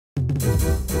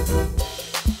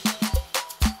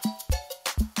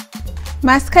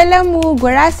Masu kallon mu,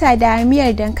 gurasa da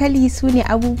miyar dankali su ne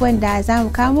abubuwan da za mu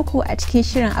kawo muku a cikin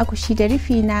shirin akushi da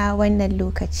rufi na wannan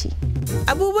lokaci.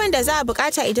 Abubuwan da za a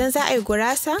bukata idan za a yi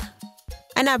gurasa,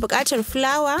 ana bukatar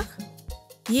fulawa,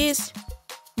 yeast,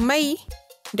 mai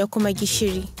da kuma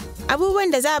gishiri.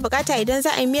 Abubuwan da za a bukata idan za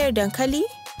a yi miyar dankali,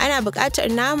 ana bukatar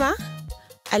nama,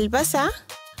 albasa,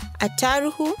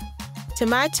 attaruhu,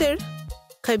 tumatir,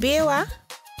 kabewa,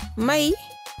 mai,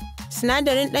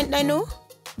 sinadarin ɗanɗano,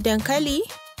 dankali,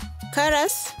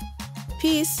 karas,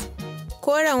 peas,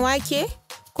 koren wake,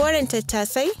 koren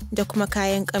tattasai da kuma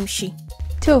kayan ƙamshi.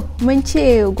 To, mun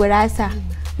ce gurasa.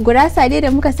 Gurasa dai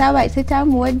da muka saba ita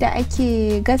tamu wadda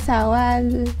ake gasawa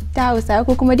ta Hausa,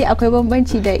 ko kuma dai akwai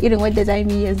bambanci da irin wadda za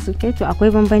mu yi yanzu? To akwai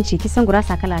bambanci, kisan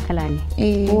gurasa kala-kala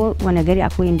ne. Ko wani gari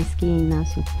akwai yadda suke yin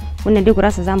nasu. Wannan dai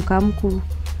gurasa za mu kawo muku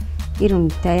irin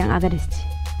ta yan Agadez ce.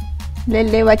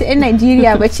 Lallai wata 'yan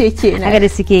Najeriya ba ce kenan.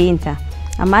 Agadez suke yin ta.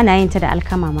 Amma ana yin ta da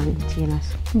alkama ma ce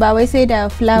nasu. Ba wai sai da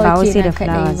fulawa kenan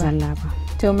kadai ba. Zalla ba.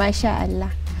 To masha Allah.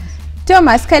 To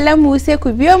masu kallon mu sai ku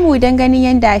biyo mu don ganin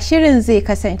yadda shirin zai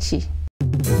kasance.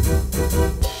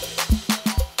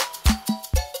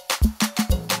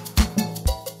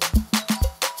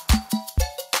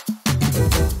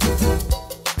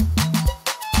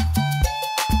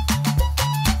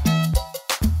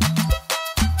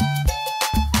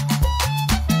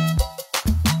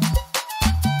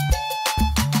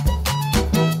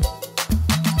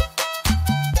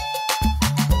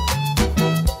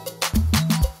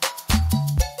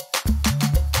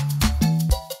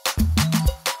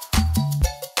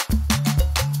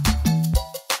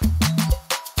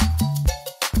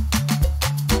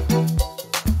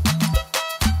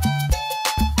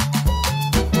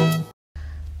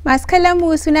 Masu kallon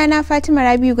mu, sunana Fatima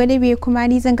Rabiu Gwadabe, kuma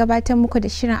ni zan gabatar muku da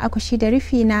shirin akushi da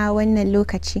rufi na wannan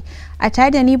lokaci. A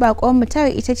tare da ni bakon mu ta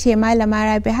ita ce Malama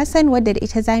Rabi Hassan, wadda da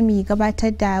ita za mu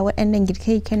gabatar da waɗannan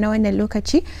girke-girke na wannan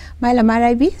lokaci. Malama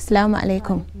Rabi, assalamu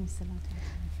alaikum.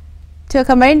 To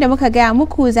kamar yadda muka gaya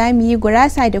muku, za mu yi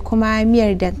gurasa da kuma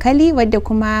miyar dankali, wadda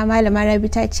kuma Malama Rabi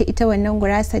ta ce ita wannan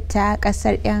gurasa ta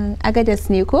kasar yan Agadez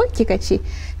ne ko kika ce.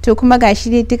 To kuma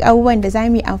gashi dai duk abubuwan da za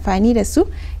mu yi amfani da su.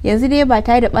 Yanzu dai ba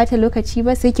tare da bata lokaci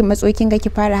ba, sai ki matso kin ga ki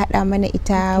fara hada mana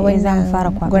ita wannan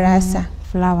gurasa.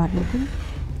 Fulawa din.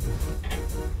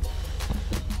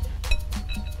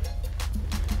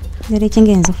 Dai kin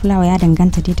ga yanzu fulawa ya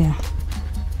danganta da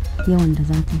yawan da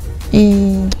za ka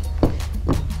yi.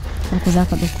 Ko za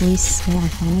ka ɗauko yeast ka yi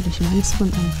amfani da shi wani spoon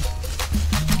ɗin.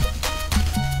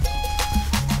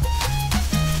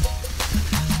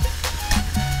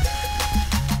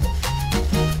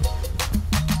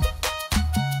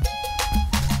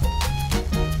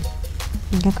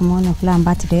 Ga kamar wannan fulawan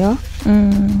ba ta da yawa,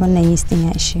 wannan yeast ɗin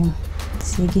ya ishe mu.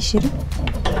 Sai gishiri.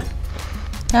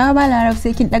 ba Larab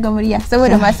sai kin daga murya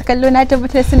saboda masu kallo na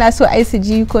tabbatar suna so ai su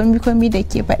ji komi da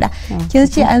ke faɗa. Kin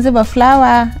ce an zuba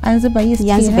fulawa, an zuba yeast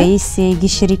kenan? Yan zuba yeast sai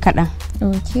gishiri kaɗan.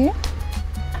 Okay.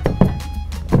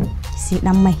 Sai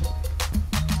ɗan mai.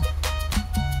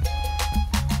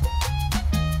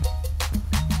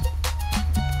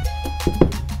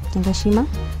 Kin ga shi ma?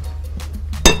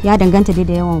 Ya danganta da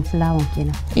yawan fulawan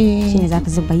kenan. Shine zaka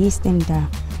zuba yeast ɗin da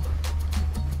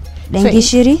dan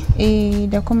gishiri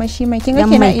da kuma shi mai. Kin ga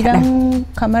kenan idan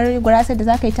kamar gurasa da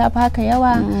zaka yi tafi haka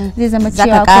yawa zai zama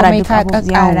cewa komai ka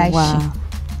kakkara shi.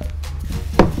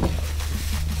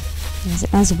 Yanzu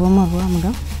dan zubo mun ruwa mu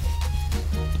ga.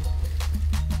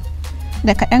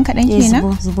 Da kadan kenan?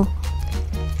 Zubo.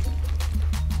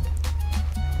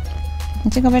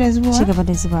 Ci gaba da zubowa? Ci gaba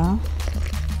da zubawa.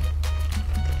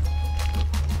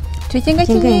 To kin ga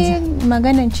kin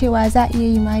maganan cewa za a iya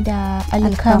yi ma da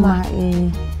alkama.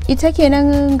 Ita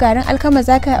kenan garin alkama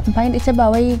zaka amfani da ita, ba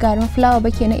wai garin fulawa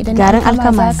ba kenan? Idan garin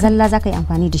alkama zalla zaka yi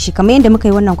amfani da shi kamar yadda muka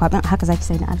yi wannan kwabin, haka zaki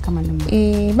sai na alkaman nan.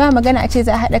 Ba magana a ce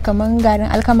za a hada kaman garin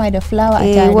alkama da fulawa a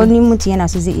tare. Wani mutum yana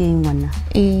so zai iya yin wannan.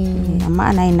 Amma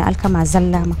ana yin na alkama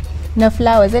zalla ma. Na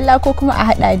fulawa zalla ko kuma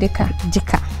a hada duka?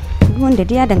 Duka. Wanda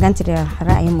dai ya danganta da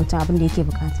ra'ayin mutum, abin da yake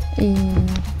bukata.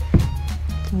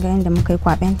 Kin ga yadda muka yi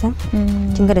kwabenta?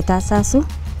 Kin ga da ta saso?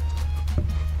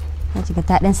 Kiga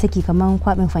ta dan saki kaman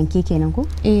kwabin fanke kenan ko?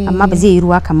 Amma ba zai yi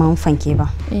ruwa kaman fanke ba.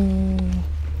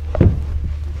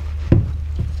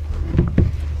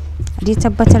 Dai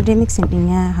tabbatar da mixing din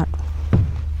ya haɗu,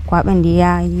 kwabin da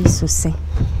ya yi sosai.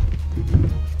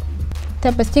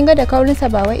 Tabbas kin ga da kaurinsa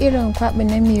ba wai irin kwabin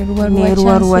na mai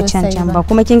ruwa can ba,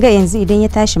 kuma kin ga yanzu idan ya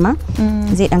tashi ma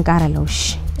zai dan ƙara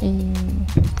laushi.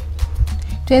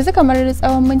 To yanzu kamar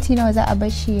tsawon minti nawa za a bar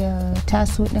shi ya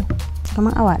taso din?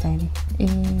 Kamar awa ɗaya ne.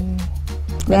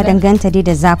 ya danganta dai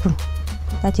da zafin.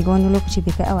 Za ki ga wani lokaci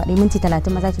bai kai awa 1 minti 30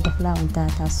 ma za ki ga fulawan ta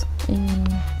taso.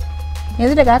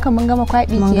 Yanzu daga haka mun gama kwaɓi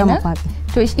kenan? Mun gama kwaɓi.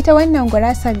 To ita wannan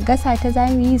gurasa gasa ta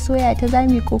zamu yi, soya ta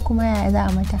zamu yi, ko kuma yaya za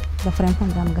a mata? Da frying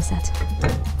pan zamu gasa ta.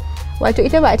 Wato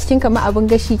ita ba a cikin kamar abin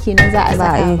gashi kenan za a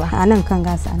saka ba? A nan kan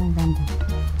gasa, a nan zamu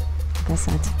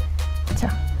gasa ta.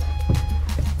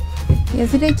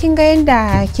 Yanzu dai kin ga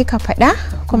yadda kika faɗa,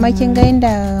 kuma kin ga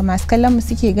yadda masu kallon mu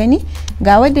suke gani.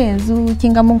 Ga wadda yanzu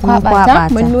kin ga mun kwaba ta,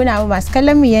 mun nuna wa masu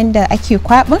kallon mu yadda ake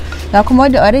kwabin. Ga kuma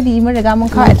wadda already mun riga mun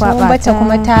kawo a cikin bata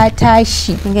kuma ta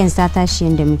tashi. Kin ga yanzu ta tashi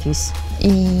yadda muke so.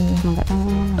 Mun ga dan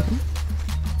wannan.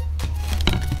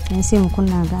 Yanzu sai mu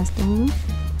kunna gas din mu.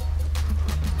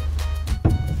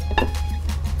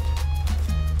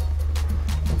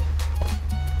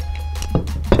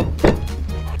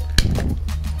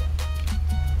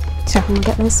 Mun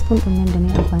ga ɗan spoon ɗin nan da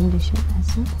ne amfani da shi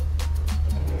ɗazu.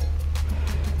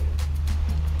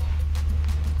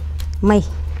 Mai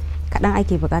kaɗan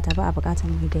ake bukata, ba a bukatar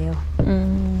mai da yawa.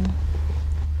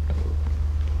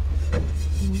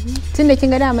 Tun da kin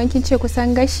ga daman kin ce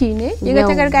kusan gashi ne, kin ga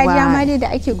ta gargajiya ma dai da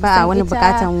ake kusan ba wani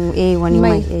bukatan wani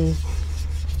mai.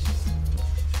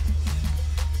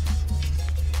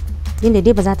 Yinda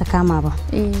dai ba za ta kama ba,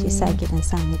 shi yasa ake dan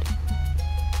samu da.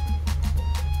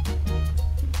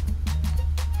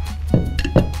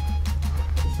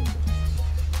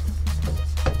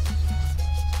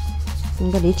 Kin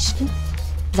ga da yake ciki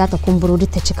za ta kumburo duk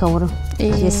ta cika wurin,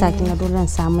 shi yasa kin ga dole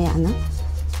samu ya nan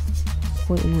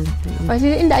ko ina. Wato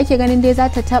inda ake ganin dai za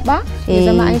ta taba ya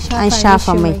zama an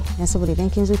shafa mai, dan saboda idan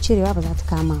kin zo cirewa ba za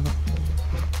ta kama ba.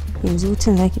 Yanzu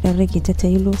wutan zaki dan rage ta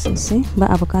yi low sosai, ba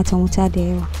a bukatan wuta da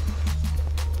yawa.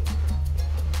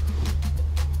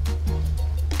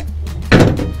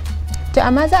 To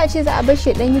amma za a ce za a bar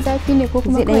shi dan yi zafi ne ko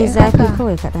kuma dan yi zafi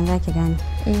kawai kadan zaki gane.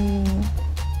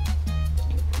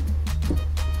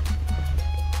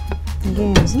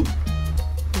 Yanzu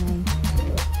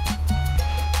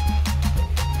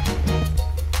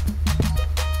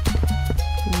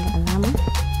alama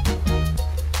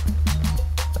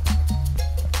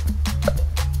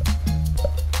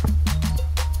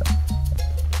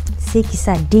sai ki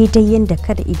sa daidai yadda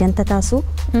kada idan ta taso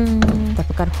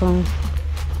tafi karfin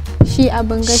shi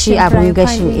abin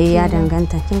gashin ya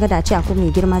danganta. Kin ga da a ce akwai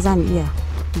mai girma za mu iya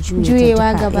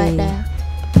juyewa gaba daya.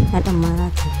 Na dan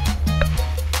marata.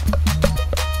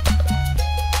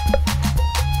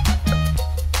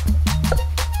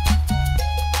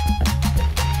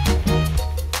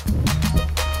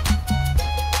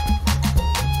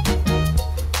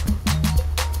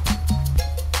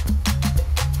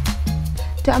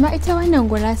 To amma ita wannan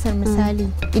gurasar misali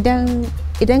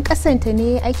idan kasanta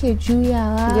ne ake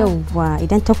juyawa. Yauwa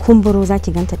idan ta kumburo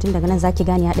zaki ganta tun daga nan zaki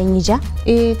gane ya dan yi ja.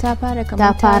 Ta fara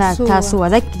kamar tasowa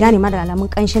zaki gane ma da alamun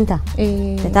kanshin ta.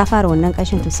 Da ta fara wannan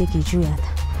kanshin to sai ki juya ta.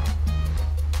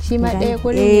 Shi ma ɗaya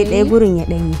gurin ne. Ɗaya gurin ya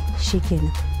danyi shikenan.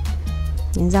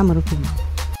 Yanzu za mu rufe.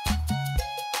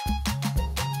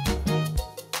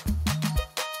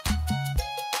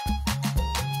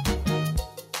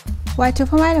 Wato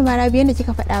fa malama Rabi yadda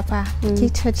kika faɗa fa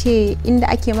kika ce inda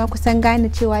ake ma kusan gane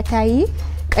cewa ta yi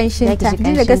kanshin ta.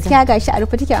 Duk da gaskiya gashi a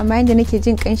rufe take amma yanda nake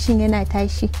jin kanshin yana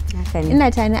tashi.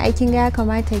 Ina tana aikin ga ya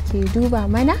kamata ke duba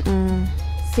mana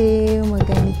sai mu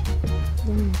gani.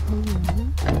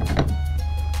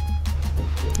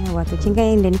 Wato kin ga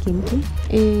yanda nake miki?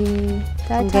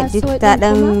 Ta taso ta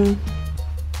dan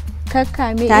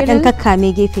kakkame ta dan kakkame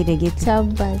gefe da gefe.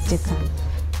 Tabbas. Duka.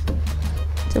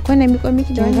 To kwana miko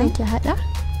miki da wannan ki hada?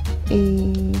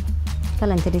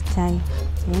 Kalanta da tayi.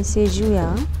 Sai sai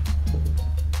juyawa.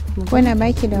 Kwana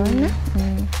baki da wannan?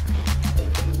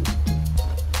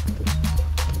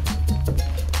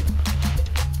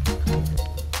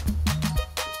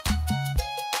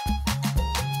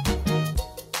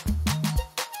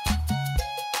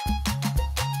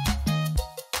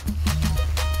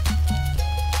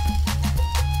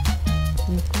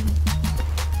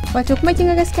 Wato kuma kin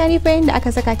ga gaskiya ni fa yanda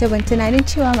aka saka ta ban tunanin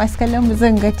cewa masu kallon mu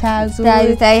zan ga ta zo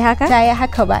ta yi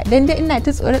haka ba, dan dai ina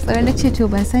ta tsore na ce to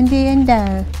ban san dai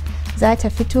yanda za ta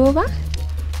fito ba.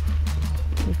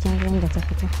 Kin ga yanda ta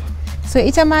fito. So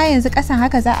ita ma yanzu kasan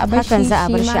haka za a bar shi. Hakan za a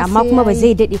bar shi amma kuma ba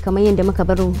zai dade kamar yanda muka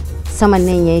bar saman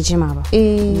nan yayi jima ba.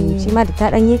 Shi ma da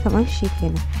ta dan yi kamar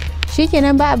shikenan.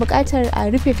 Shikenan ba a buƙatar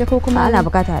a rufe ta ko kuma ana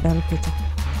buƙatar a dan rufe ta.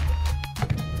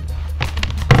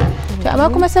 To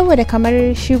amma kuma saboda kamar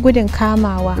shi gudun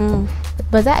kamawa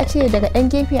ba za a ce daga dan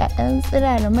gefe a dan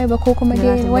tsirara mai ba ko kuma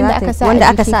dai wanda aka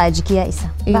sa a jiki ya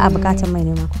isa. Ba a bukatar mai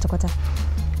ne ma kwata-kwata.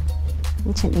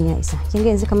 Wancan din ya isa. Kin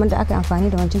ga yanzu kamar da aka amfani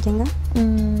da wancan kin ga?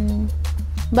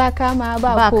 ba kama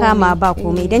ba komai. Ba kama ba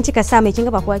komai. Idan kika sa mai kin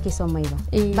ga ba kowa ke son mai ba.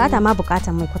 Ba ta ma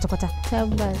bukatan mai kwata-kwata.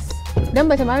 Tabbas.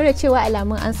 Dan bata ma nuna cewa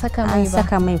alamun an saka mai ba. An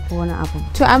saka mai ko wani abu.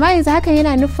 To amma yanzu hakan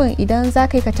yana nufin idan za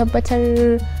ka yi ka tabbatar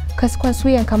kaskon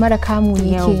suyan ka mara kamu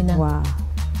ne kenan. Yawwa.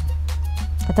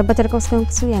 Ka tabbatar kaskon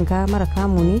suyan ka mara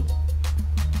kamu ne.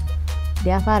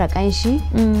 Da ya fara kanshi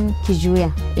ki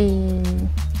juya.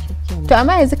 To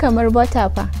amma yanzu kamar butter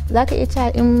fa za ka iya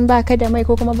cewa in baka da mai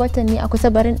ko kuma butter ne a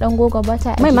kusa barin dan gogo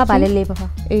butter a ciki. Mai ma ba lalle ba fa.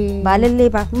 Ba lalle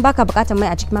ba. In baka bukatar mai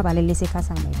a ciki ma ba lalle sai ka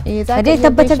sa mai ba. Ka dai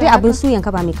tabbatar dai abin suyan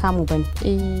ka ba mai kamu bane.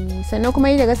 Sannan kuma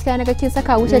yi da gaskiya na ga kin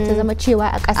saka wutar ta zama cewa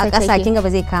a ƙasa take. A ƙasa kin ga ba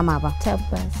zai kama ba.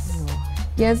 Tabbas.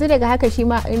 Yanzu daga haka shi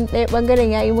ma in ɗaya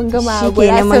bangaren yayi mun gama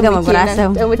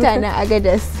gurasa da mutanen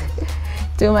Agadas.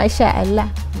 To masha Allah.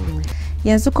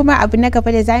 Yanzu kuma abu na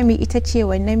gaba da zamu ita ce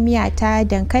wannan miya ta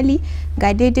dankali.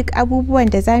 Ga dai duk abubuwan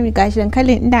da zamu ga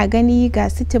dankalin ina gani ga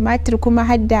su tumatir kuma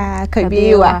har da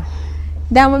kabewa.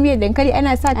 Dama miyar dankali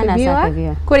ana sa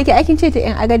kabewa? Ko da ke aikin ce ta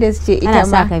yan Agadas ce ita ma. Ana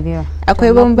sa kabewa.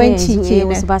 Akwai bambanci kenan.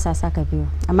 Wasu ba sa kabewa.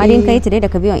 Amma din kai ta dai da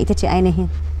kabewa ita ce ainihin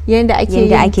yanda ake yin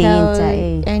ta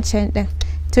yan can din.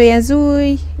 To yanzu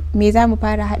me zamu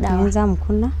fara hadawa? Yanzu zamu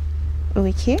kunna.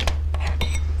 Okay.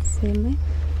 Sai mai.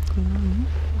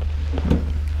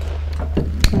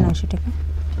 Kuna shi take.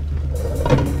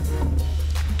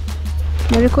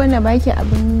 Bari ko na baki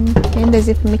abin yanda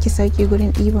zai fi miki sauki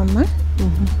gurin ɗiban ma.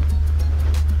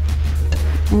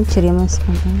 An cire masu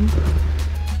kamfani.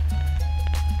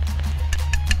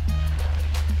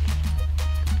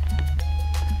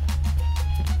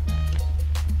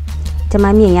 Ta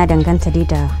ma miyan ya danganta dai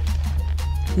da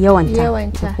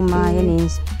yawanta da kuma yanayin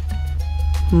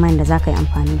man da za ka yi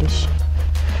amfani da shi.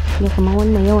 Ne kuma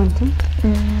wannan yawanta?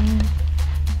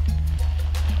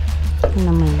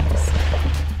 Wannan mai yasa.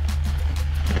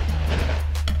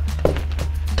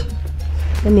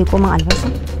 Da mai koman albasa?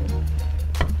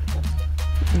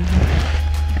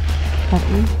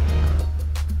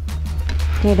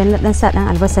 Idan na dan sa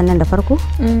dan albasan nan da farko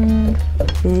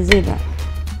zai da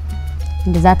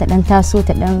za ta dan taso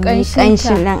ta dan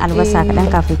kanshin dan albasa kadan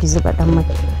kafin ki zuba dan mai.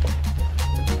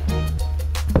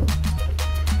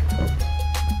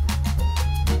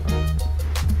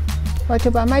 Wato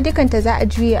ba ma dukanta za a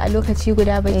juye a lokaci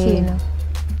guda ba kenan.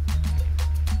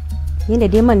 Yanda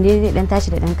dai man dai zai dan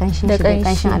tashi da dan kanshin shi da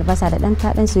kanshin albasa da dan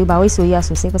ta dan soyi ba wai soyayya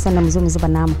sosai ba sannan mu zo mu zuba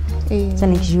nama.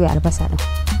 Sannan ki juye albasa din.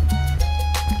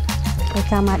 Kai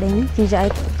ta ma dan kin ji ai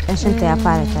kanshin ta ya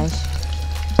fara tashi.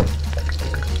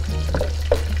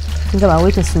 Kin ga ba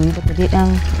wai ta soyi ba ta dai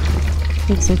dan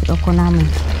sai ki dauko naman.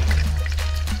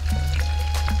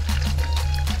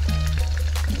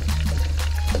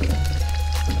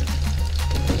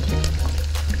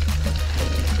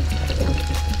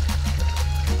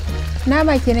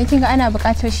 Nama kenan kinga ana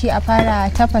buƙatar shi a fara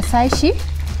tafasa shi.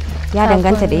 Ya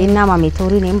danganta da yin nama mai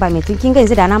tauri ne in ba mai tauri kinga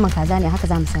yanzu da naman kaza ne haka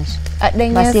zamu sa shi. A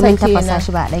danyen ba sai mun tafasa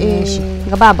shi ba a danyen shi.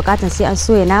 Kinga ba buƙatar sai an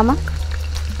soya nama.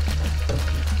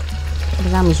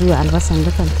 Za mu juya albasan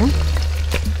dukanta.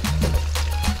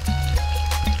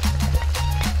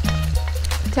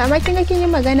 Tama kinga kin yi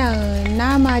magana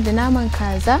nama da naman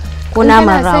kaza. Ko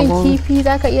naman rago. Kana son kifi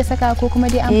zaka iya saka ko kuma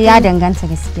dai an ya danganta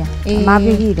gaskiya. Amma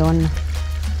bibi da wannan.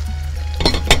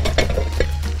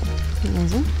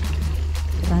 Yanzu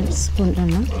spoon din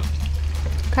nan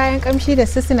kayan kamshi da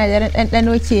su sinadaran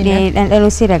ɗanɗano kenan. Ɗanɗano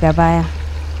sai daga baya.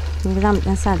 Yanzu za mu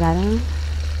dan sa garin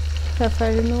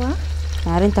tafarnuwa.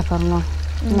 Garin tafarnuwa.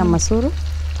 Nan masoro.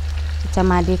 Ita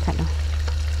ma dai kaɗan.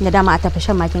 Da dama a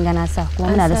tafashen ma kin ga na sa kuma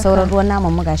muna da sauran ruwan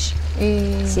naman mu gashi.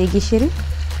 Sai gishiri.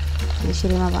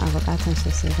 Gishiri ma ba a buƙatan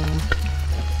sosai da yawa.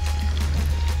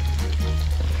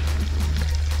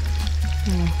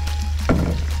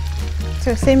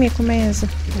 To sai me kuma yanzu?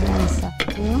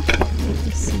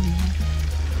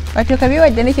 Wato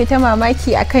kabewar da nake ta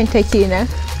mamaki a kan ta kenan.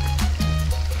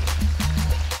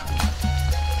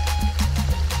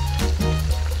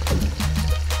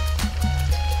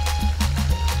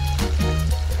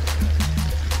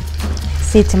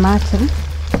 Sai tumatir.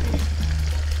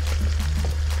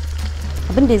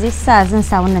 Abin da zai sa zan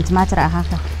sa wannan tumatir a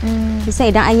haka. Sai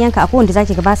idan an yanka akwai wanda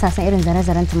zaki ga ba sa san irin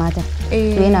zare-zaren tumatir. To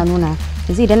yana nuna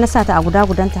yanzu idan na sa ta a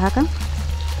guda-gudanta haka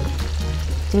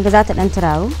kin ga za ta dan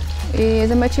turaro ya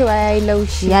zama cewa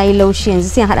yayi laushi yanzu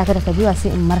sai in hada ta da kabewa sai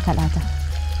in markada ta.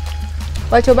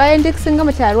 Wato bayan duk sun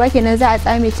gama taruwa kenan za a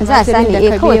tsame tumatirin da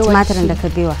kabewa kawai tumatirin da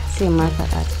kabewa sai in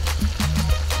markada ta.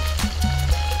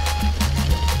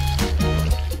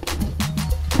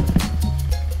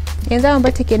 yanzu an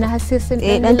bata kenan har sai sun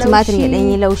dan tumatirin ya dan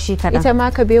yi laushi kadan ita ma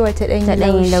kabewa ta dan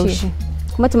yi laushi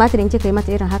kuma tumatirin kika yi mata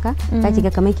irin haka za ki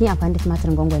ga kamar kin amfani da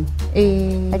tumatirin gwangwani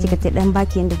za ki ga ta dan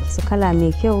baki yanda su kala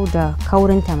mai kyau da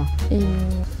kaurin ta ma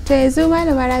to yanzu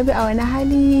malama Rabi a wani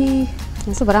hali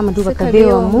yanzu bara mu duba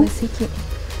kabewan mu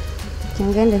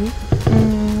kin ga da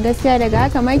gaskiya daga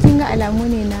haka ma kin ga alamu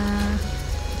ne na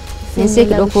sai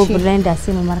ki dauko blender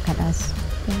sai mu markada su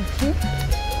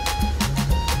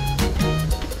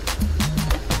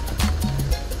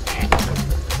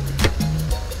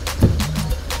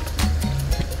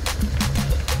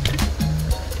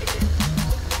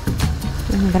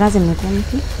Grazia mai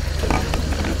kwanaki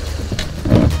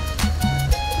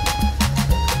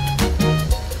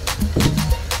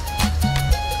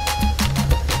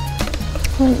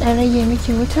kun dan rage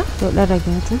miki wuta to dan rage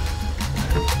wuta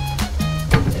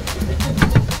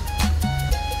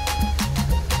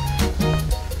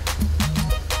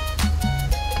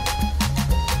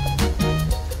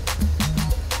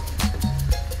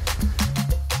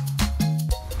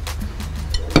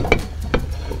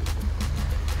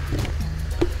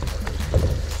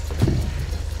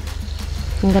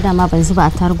kin ga dama ban zuba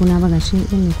a targuna ba gashi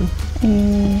din ne ko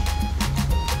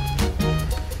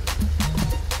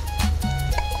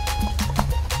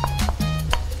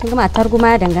kin ga ma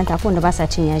targuma ya danganta ko wanda ba sa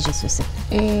cin yaji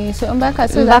sosai so in baka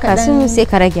so zaka dan sai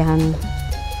ka rage hannu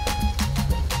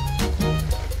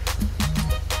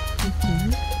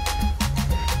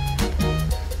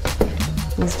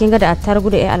yanzu kin ga da attargu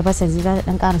da albasa zai za ta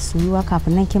dan ƙara suyuwa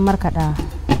kafin nan kin markada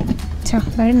to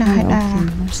bari na hada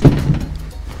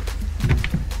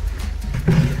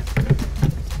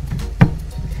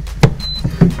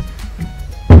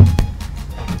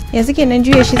yanzu kenan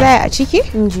juye shi zai a ciki?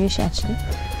 Juye shi a ciki.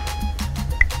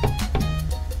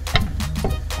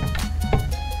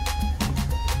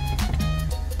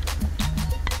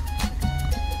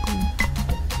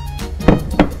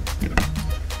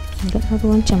 Ga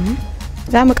ruwan can ma?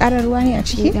 Za mu ƙara ruwa ne a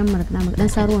ciki? Dan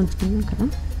sa ruwan cikin nan kaɗan.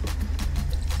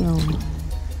 Yau.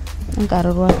 Dan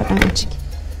ƙara ruwa kaɗan a ciki.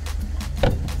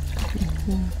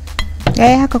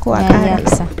 Yayi haka ko a ƙara? Ya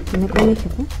isa. Ni ko miki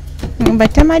ko?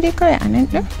 Batta ma dai kawai a nan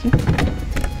ɗin.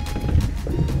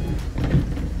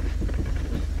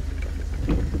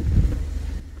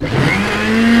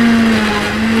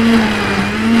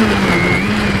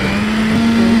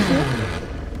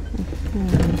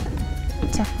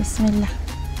 Bismillah.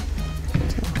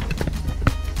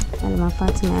 Malama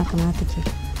Fatima ya kamata ki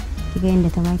ga yadda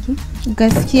ta baki?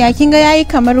 Gaskiya kin ga yayi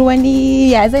kamar wani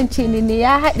ya zan ce ne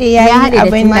ya haɗe yayi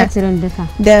abin nan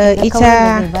da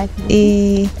ita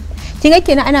kin ga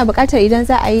kenan ana buƙatar idan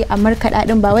za a yi a markaɗa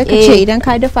din ba wai ka ce idan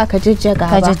ka dafa ka jajjaga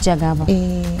ba. Ka jajjaga ba.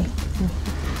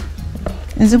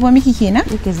 In zubo miki kenan?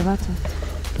 Yake zuba ta.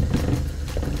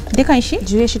 Dukan shi?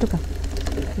 Juye shi duka.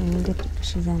 Duk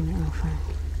shi za mu yi amfani.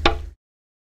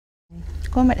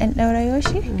 Ko mu dan ɗaurayo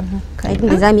shi? Kai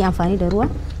da za mu yi amfani da ruwa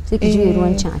sai ki juye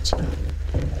ruwan can a ciki.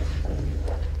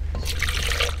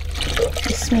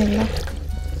 Bismillah.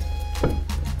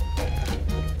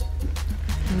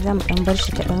 Za mu dan bar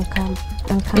shi ta dan kama.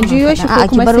 In juyo shi ko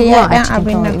kuma sai ya dan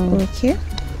abin nan. Okay.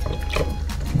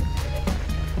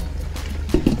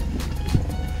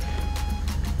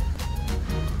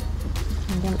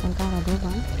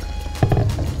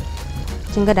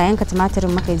 Kin ga da yanka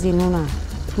tumatirin maka zai nuna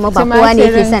kuma ba kowa ne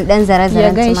yake son dan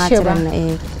zare-zaren tumatirin na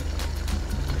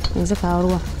yanzu kawo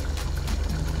ruwa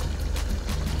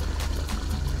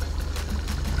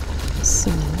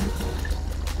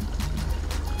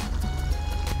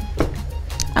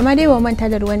amma dai ba manta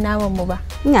da ruwan naman mu ba.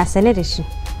 Ina sane da shi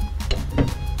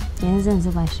yanzu zan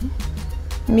zuba shi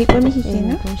miƙo miki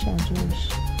kenan ko shi a juyo shi.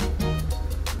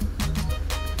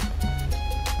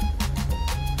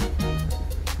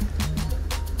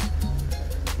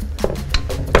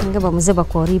 Ga ba mu zuba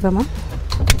kori ba ma.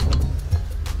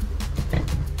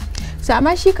 So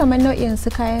amma shi kamar nau'in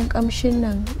su kayan kamshin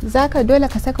nan zaka dole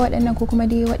ka saka waɗannan ko kuma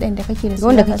dai waɗanda kake da su.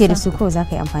 Wanda kake da su ko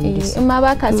zaka yi amfani da su. In ma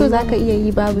baka so zaka iya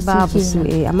yi babu su kenan. Babu su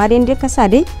amma dai indai ka sa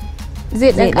dai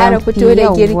zai dan ƙara fito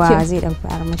da girkin. Zai dan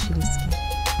fara mashi gaskiya.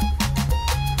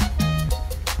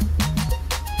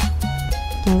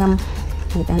 Kin ga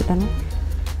mai ɗanɗano.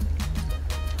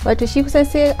 Wato shi kusan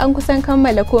sai an kusan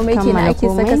kammala komai kenan ake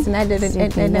saka sinadarin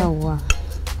ɗanɗanon.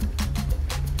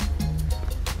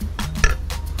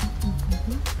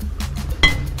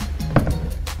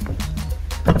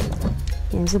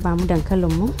 Yanzu ba mu dankalin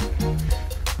mu.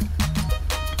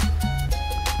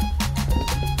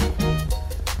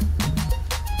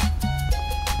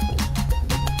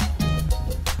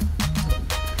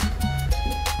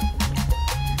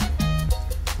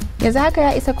 Yanzu haka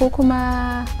ya isa ko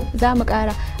kuma za mu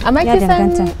ƙara? Amma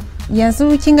kisan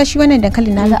yanzu kin ga shi wannan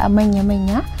dankalin naga a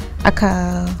manya-manya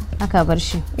aka haka bar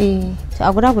shi. To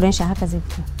a gudan shi haka zai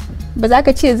fito. Ba za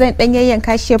ka ce zan dan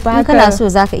yayyanka shi ba haka. Kana so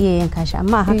za ka iya yanka shi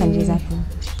amma hakan dai za ka yi.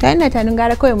 To ina tanin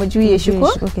gara kawai mu juye shi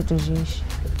ko? Okay, to juye shi.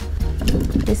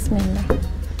 Bismillah.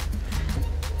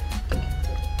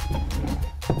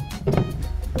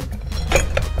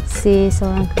 Sai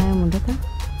sauran kayan mu duka.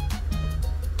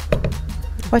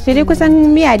 Wace dai kusan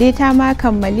miya dai ta ma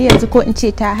kammali yanzu ko in ce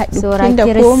ta haɗu tunda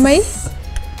komai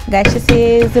gashi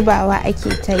sai zubawa ake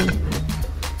ta yi.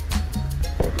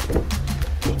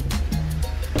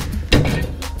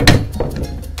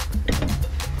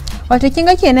 Wato kin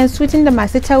ga kenan su tunda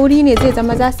masu tauri ne zai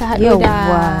zama za su haɗu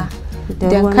da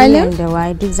dankalin da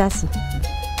waye duk za su.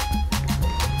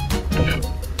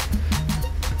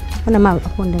 Wannan ma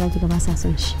akwai wanda zaki ga ba sa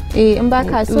son shi. In ba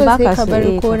ka so sai ka bar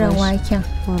koren waken.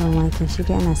 Koren waken shi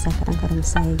dai ana sa kaɗan karin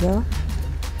sa ya yawa.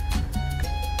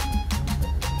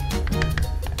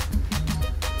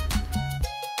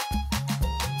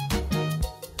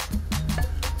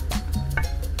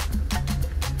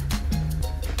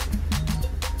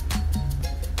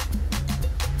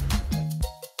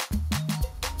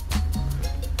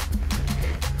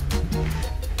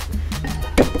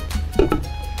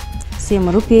 Sai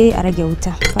mu rufe a rage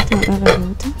wuta. Fatima dan rage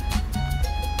wuta.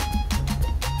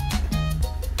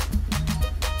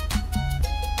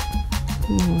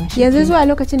 Yanzu zuwa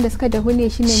lokacin da suka dahu ne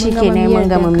shine mun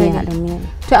gama miyar dankali.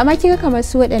 To amma kika kamar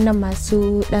su waɗannan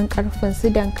masu dan karfin su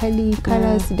dankali,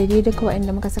 karas da dai duka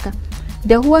waɗanda muka saka.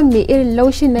 Dahuwan mai irin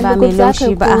laushin nan da ba mai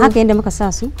laushi ba, a haka yanda muka sa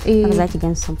su haka zaki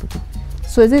gan sun fito.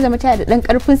 So zai zama ta da dan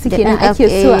karfin su kenan ake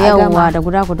so a gama. Da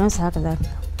gudan su haka zaki.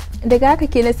 Daga haka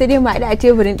kenan sai dai mu haɗu a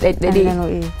teburin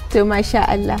ɗaɗɗare. To masha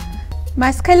Allah.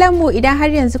 Masu kallon mu idan har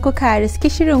yanzu kuka riski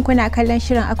shirin kuna kallon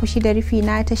shirin Akushi da Rufi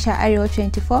na tasha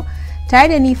AREWA24 tare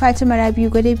da ni Fatima Rabiu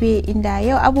Gwadabe, inda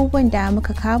yau abubuwan da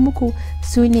muka kawo muku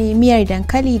su ne miyar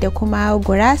dankali da kuma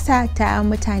gurasa ta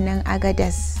mutanen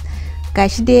Agadas.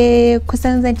 Gashi dai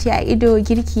kusan zance a ido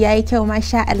girki yayi kyau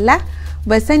masha Allah.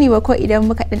 Ban sani ba ko idan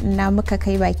muka ɗanɗana muka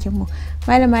kai bakin mu.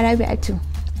 Malama Rabi'atu,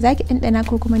 za ki ɗanɗana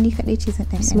ko kuma ni kaɗai ce zan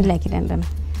ɗanɗana? Bismillah ki ɗanɗana.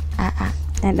 A'a.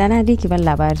 Ɗanɗana dai ki ban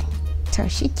labari. To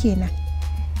shi kenan.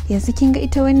 Yanzu kin ga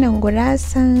ita wannan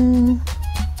gurasan.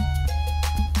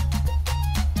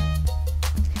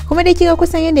 Kuma dai kiga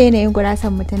kusan yadda yanayin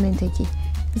gurasan mutanen take.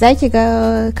 Za ki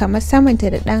ga kamar samanta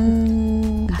da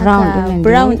ɗan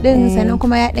brown ɗin sannan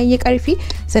kuma ya ɗan yi ƙarfi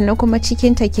sannan kuma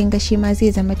cikinta kin ga shi ma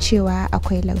zai zama cewa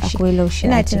akwai laushi. Akwai laushi.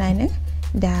 Ina tunanin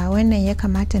da wannan ya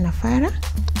kamata na fara.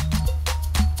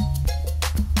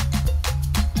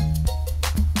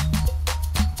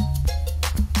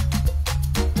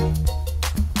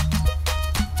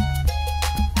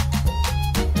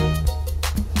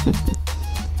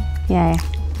 Yaya?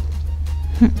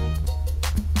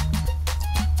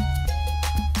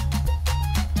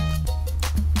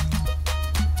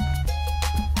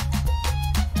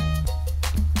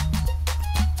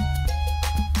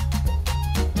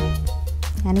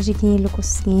 Yana jikin yi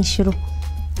lukus yin shiru.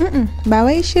 Ba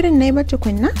wai shirin ne ba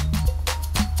tukunna.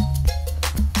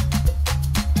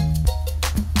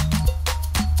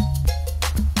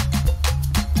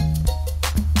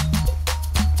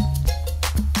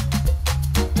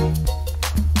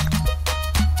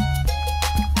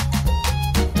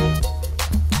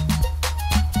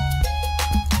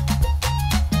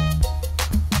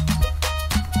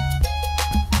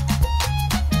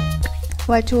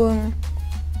 Wato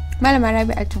Malama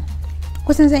Rabi'atu,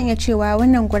 kusan zan iya cewa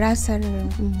wannan gurasar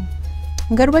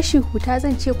garbashi huta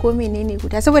zan ce ko menene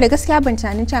huta, saboda gaskiya ban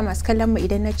tunanin cewa masu kallon mu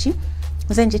idan na ci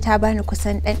zan ji ta bani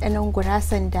kusan ɗanɗanon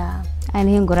gurasan da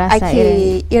ainihin gurasa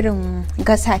ake irin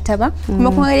gasa ta ba.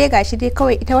 Kuma dai gashi dai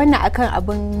kawai ita wannan akan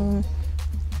abin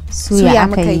suya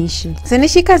muka yi shi. Sannan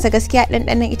shi kansa gaskiya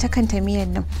ɗanɗanon ita kanta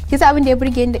miyan nan. Kisa abin da ya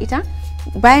burge ni da ita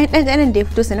bayan ɗanɗanon da ya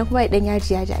fito sannan kuma ya ɗan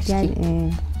yaji a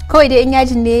ciki. Kawai dai in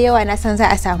yajin ne yawa na san za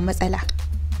a samu matsala.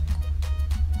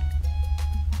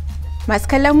 Masu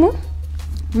kallon mu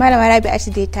Malama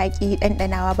Rabi'atu dai ta ki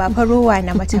ɗanɗanawa ba farowa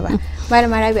na mata ba.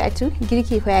 Malama Rabi'atu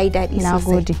girki fa yayi daɗi sosai.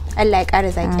 Nagode. Allah ya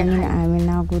ƙara zaƙin. Amin amin,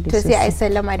 nagode To sosai. sai ai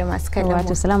sallama da masu kallon mu.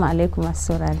 Wato assalamu alaikum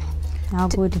masu saurare.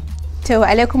 Nagode. To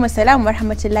alaikum assalam wa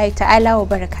rahmatullahi ta'ala wa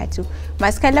barakatu.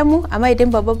 Masu kallon mu a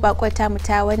madadin babbar bakwar ta mu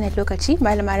ta wannan lokaci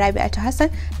Malama Rabi'atu Hassan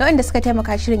da wanda suka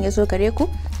taimaka shirin ya zo gare ku.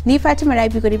 Ni Fatima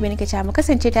Rabi'u Gwadabe nake cewa mu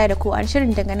kasance tare da ku an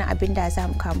shirin dangane abin da za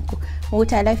mu kawo muku. Mu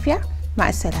huta lafiya,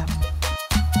 ma'assalam.